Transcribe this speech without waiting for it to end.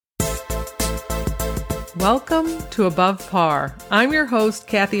Welcome to Above Par. I'm your host,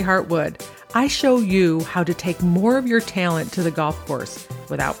 Kathy Hartwood. I show you how to take more of your talent to the golf course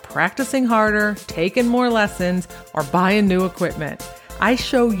without practicing harder, taking more lessons, or buying new equipment. I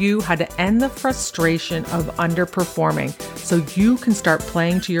show you how to end the frustration of underperforming so you can start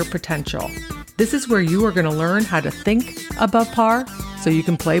playing to your potential. This is where you are going to learn how to think above par so you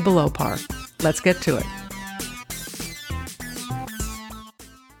can play below par. Let's get to it.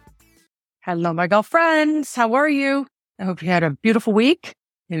 Hello, my golf friends. How are you? I hope you had a beautiful week.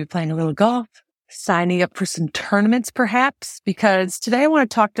 Maybe playing a little golf, signing up for some tournaments perhaps, because today I want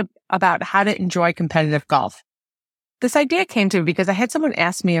to talk about how to enjoy competitive golf. This idea came to me because I had someone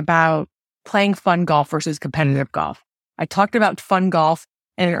ask me about playing fun golf versus competitive golf. I talked about fun golf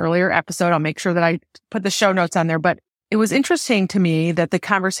in an earlier episode. I'll make sure that I put the show notes on there, but it was interesting to me that the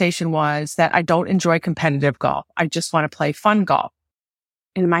conversation was that I don't enjoy competitive golf. I just want to play fun golf.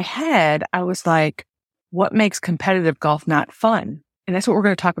 In my head, I was like, what makes competitive golf not fun? And that's what we're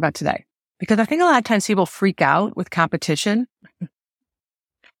going to talk about today. Because I think a lot of times people freak out with competition.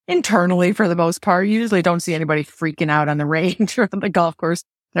 Internally, for the most part, you usually don't see anybody freaking out on the range or on the golf course.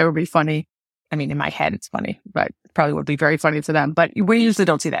 That would be funny. I mean, in my head, it's funny, but it probably would be very funny to them. But we usually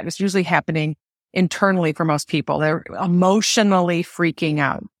don't see that. It's usually happening internally for most people. They're emotionally freaking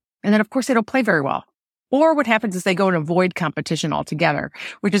out. And then, of course, they don't play very well. Or what happens is they go and avoid competition altogether,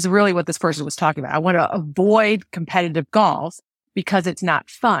 which is really what this person was talking about. I want to avoid competitive golf because it's not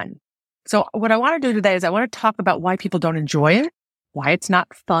fun. So what I want to do today is I want to talk about why people don't enjoy it, why it's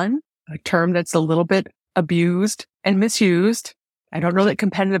not fun, a term that's a little bit abused and misused. I don't know that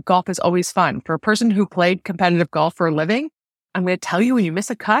competitive golf is always fun. For a person who played competitive golf for a living, I'm going to tell you when you miss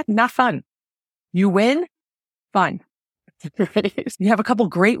a cut, not fun. You win, fun. You have a couple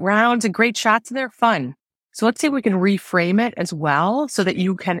great rounds and great shots in there, fun. So let's see if we can reframe it as well so that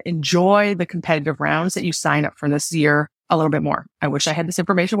you can enjoy the competitive rounds that you sign up for this year a little bit more. I wish I had this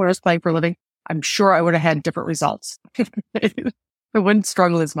information when I was playing for a living. I'm sure I would have had different results. I wouldn't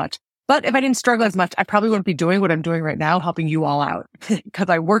struggle as much. But if I didn't struggle as much, I probably wouldn't be doing what I'm doing right now, helping you all out because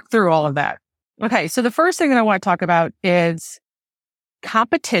I worked through all of that. Okay, so the first thing that I want to talk about is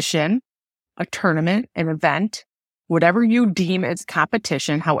competition, a tournament, an event, whatever you deem as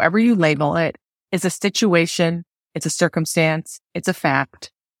competition, however you label it, is a situation, it's a circumstance, it's a fact,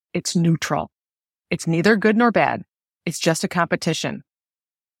 it's neutral. It's neither good nor bad. It's just a competition.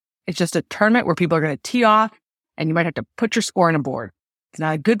 It's just a tournament where people are going to tee off and you might have to put your score on a board. It's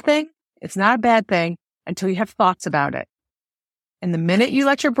not a good thing. It's not a bad thing until you have thoughts about it. And the minute you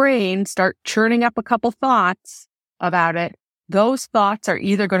let your brain start churning up a couple thoughts about it, those thoughts are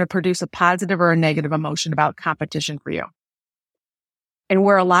either going to produce a positive or a negative emotion about competition for you. And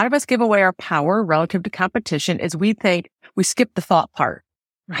where a lot of us give away our power relative to competition is we think we skip the thought part,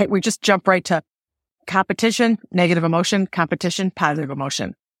 right? We just jump right to competition, negative emotion, competition, positive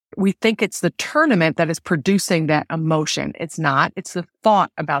emotion. We think it's the tournament that is producing that emotion. It's not. It's the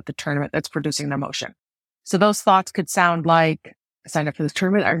thought about the tournament that's producing the emotion. So those thoughts could sound like, I signed up for this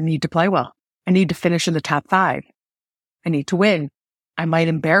tournament. I need to play well. I need to finish in the top 5. I need to win. I might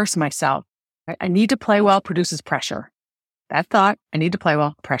embarrass myself. I need to play well produces pressure. That thought, I need to play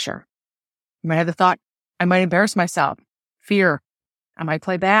well, pressure. You might have the thought, I might embarrass myself, fear. I might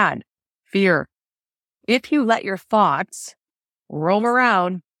play bad, fear. If you let your thoughts roam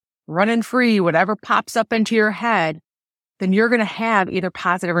around, running free, whatever pops up into your head, then you're going to have either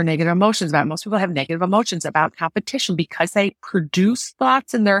positive or negative emotions about it. Most people have negative emotions about competition because they produce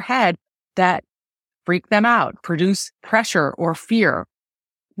thoughts in their head that freak them out, produce pressure or fear.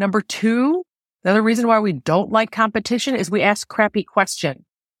 Number 2, the other reason why we don't like competition is we ask crappy questions.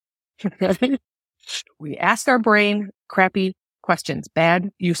 We ask our brain crappy questions, bad,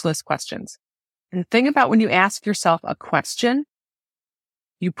 useless questions. And the thing about when you ask yourself a question,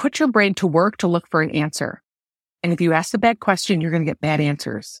 you put your brain to work to look for an answer. And if you ask a bad question, you're going to get bad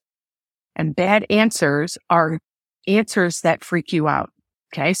answers. And bad answers are answers that freak you out.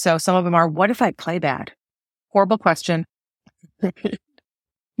 Okay, so some of them are, what if I play bad? Horrible question.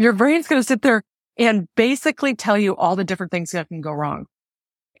 Your brain's going to sit there and basically tell you all the different things that can go wrong.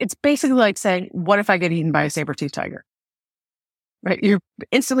 It's basically like saying, what if I get eaten by a saber-toothed tiger? Right? You're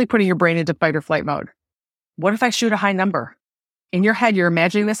instantly putting your brain into fight or flight mode. What if I shoot a high number? In your head, you're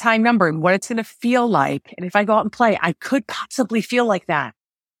imagining this high number and what it's going to feel like. And if I go out and play, I could possibly feel like that.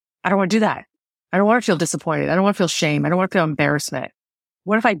 I don't want to do that. I don't want to feel disappointed. I don't want to feel shame. I don't want to feel embarrassment.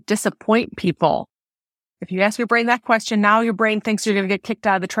 What if I disappoint people? If you ask your brain that question, now your brain thinks you're going to get kicked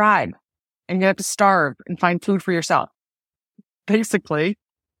out of the tribe and you're going to have to starve and find food for yourself. Basically,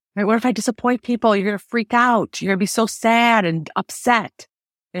 right? What if I disappoint people? You're going to freak out. You're going to be so sad and upset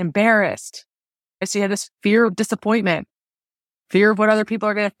and embarrassed. So you have this fear of disappointment, fear of what other people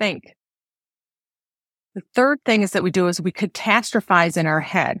are going to think. The third thing is that we do is we catastrophize in our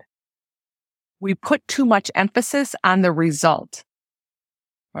head. We put too much emphasis on the result.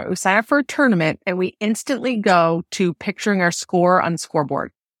 Right? We sign up for a tournament and we instantly go to picturing our score on the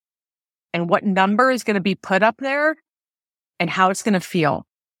scoreboard and what number is going to be put up there and how it's going to feel.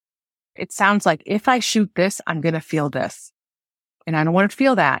 It sounds like if I shoot this, I'm going to feel this. And I don't want to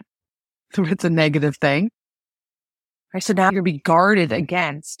feel that. So it's a negative thing. Right? So now you're going to be guarded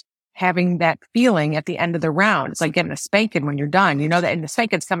against having that feeling at the end of the round. It's like getting a spanking when you're done. You know that, and the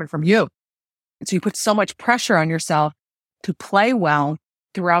spanking's coming from you. And so you put so much pressure on yourself to play well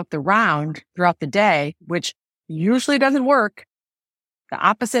throughout the round, throughout the day, which usually doesn't work. The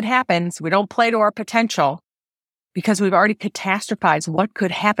opposite happens. We don't play to our potential because we've already catastrophized what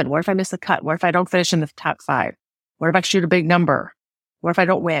could happen. What if I miss the cut? What if I don't finish in the top 5? What if I shoot a big number? What if I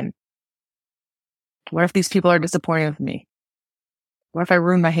don't win? What if these people are disappointed with me? What if I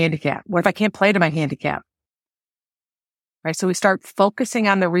ruin my handicap? What if I can't play to my handicap? Right? So we start focusing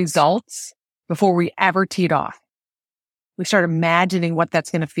on the results before we ever teed off. We start imagining what that's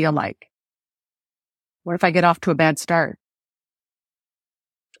going to feel like. What if I get off to a bad start?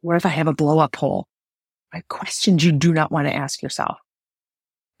 What if I have a blow up hole? Right? Questions you do not want to ask yourself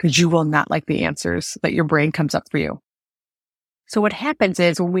because you will not like the answers that your brain comes up for you. So what happens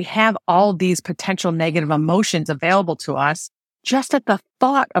is when we have all these potential negative emotions available to us, just at the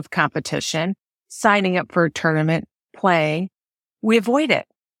thought of competition, signing up for a tournament, playing, we avoid it.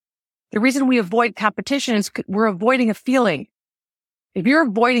 The reason we avoid competition is we're avoiding a feeling. If you're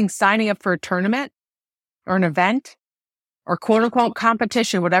avoiding signing up for a tournament or an event or quote unquote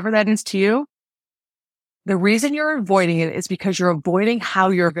competition, whatever that is to you, the reason you're avoiding it is because you're avoiding how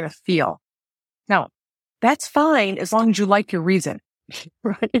you're going to feel. Now, that's fine as long as you like your reason,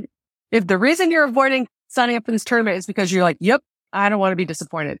 right? If the reason you're avoiding signing up for this tournament is because you're like, yep, I don't want to be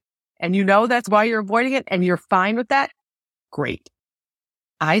disappointed. And you know that's why you're avoiding it and you're fine with that, great.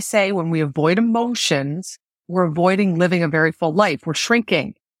 I say when we avoid emotions, we're avoiding living a very full life. We're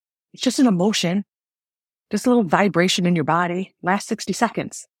shrinking. It's just an emotion, just a little vibration in your body, lasts 60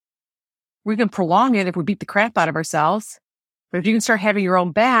 seconds. We can prolong it if we beat the crap out of ourselves. But if you can start having your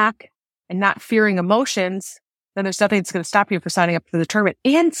own back and not fearing emotions, then there's nothing that's going to stop you from signing up for the tournament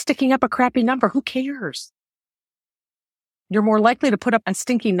and sticking up a crappy number. Who cares? You're more likely to put up a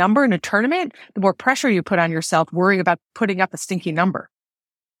stinky number in a tournament, the more pressure you put on yourself worrying about putting up a stinky number.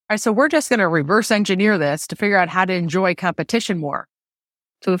 All right, so we're just going to reverse engineer this to figure out how to enjoy competition more.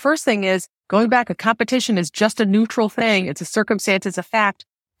 So the first thing is going back, a competition is just a neutral thing. It's a circumstance, it's a fact.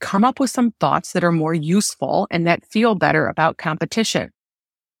 Come up with some thoughts that are more useful and that feel better about competition.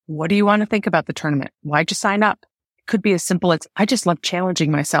 What do you want to think about the tournament? Why'd you sign up? It could be as simple as, I just love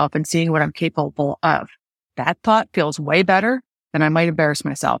challenging myself and seeing what I'm capable of. That thought feels way better than I might embarrass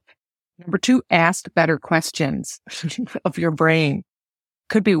myself. Number 2, ask better questions of your brain.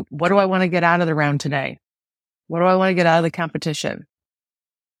 Could be, what do I want to get out of the round today? What do I want to get out of the competition?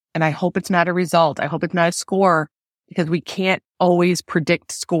 And I hope it's not a result. I hope it's not a score because we can't always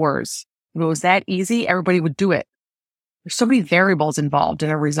predict scores. If it was that easy, everybody would do it. There's so many variables involved in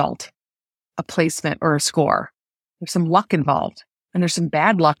a result, a placement or a score. There's some luck involved and there's some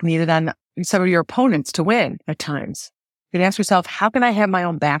bad luck needed on some of your opponents to win at times. You can ask yourself, how can I have my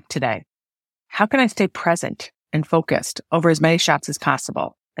own back today? How can I stay present and focused over as many shots as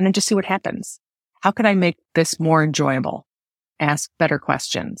possible? And then just see what happens. How can I make this more enjoyable? Ask better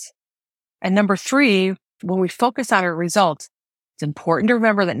questions. And number 3, when we focus on our results, it's important to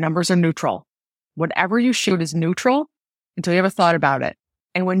remember that numbers are neutral. Whatever you shoot is neutral until you have a thought about it.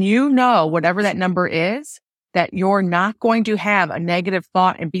 And when you know whatever that number is, that you're not going to have a negative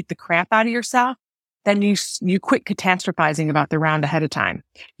thought and beat the crap out of yourself, then you quit catastrophizing about the round ahead of time.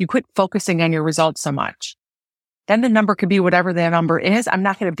 You quit focusing on your results so much. Then the number could be whatever that number is. I'm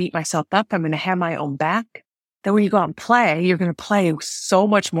not going to beat myself up. I'm going to have my own back. Then when you go out and play, you're going to play so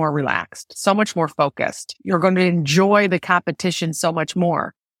much more relaxed, so much more focused. You're going to enjoy the competition so much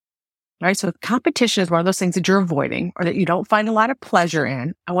more. Right? So if competition is one of those things that you're avoiding or that you don't find a lot of pleasure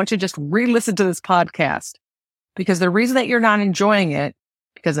in, I want you to just re-listen to this podcast. Because the reason that you're not enjoying it,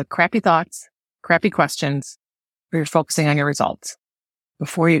 because of crappy thoughts, crappy questions, or you're focusing on your results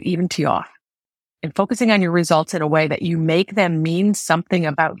before you even tee off. And focusing on your results in a way that you make them mean something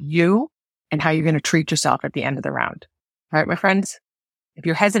about you and how you're going to treat yourself at the end of the round. All right, my friends, if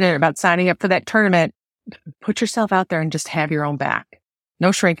you're hesitant about signing up for that tournament, put yourself out there and just have your own back.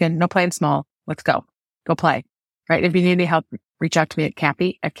 No shrinking, no playing small. Let's go. Go play. Right? If you need any help, reach out to me at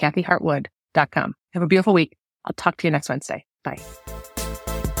Kathy@kathyhartwood.com. Have a beautiful week. I'll talk to you next Wednesday. Bye.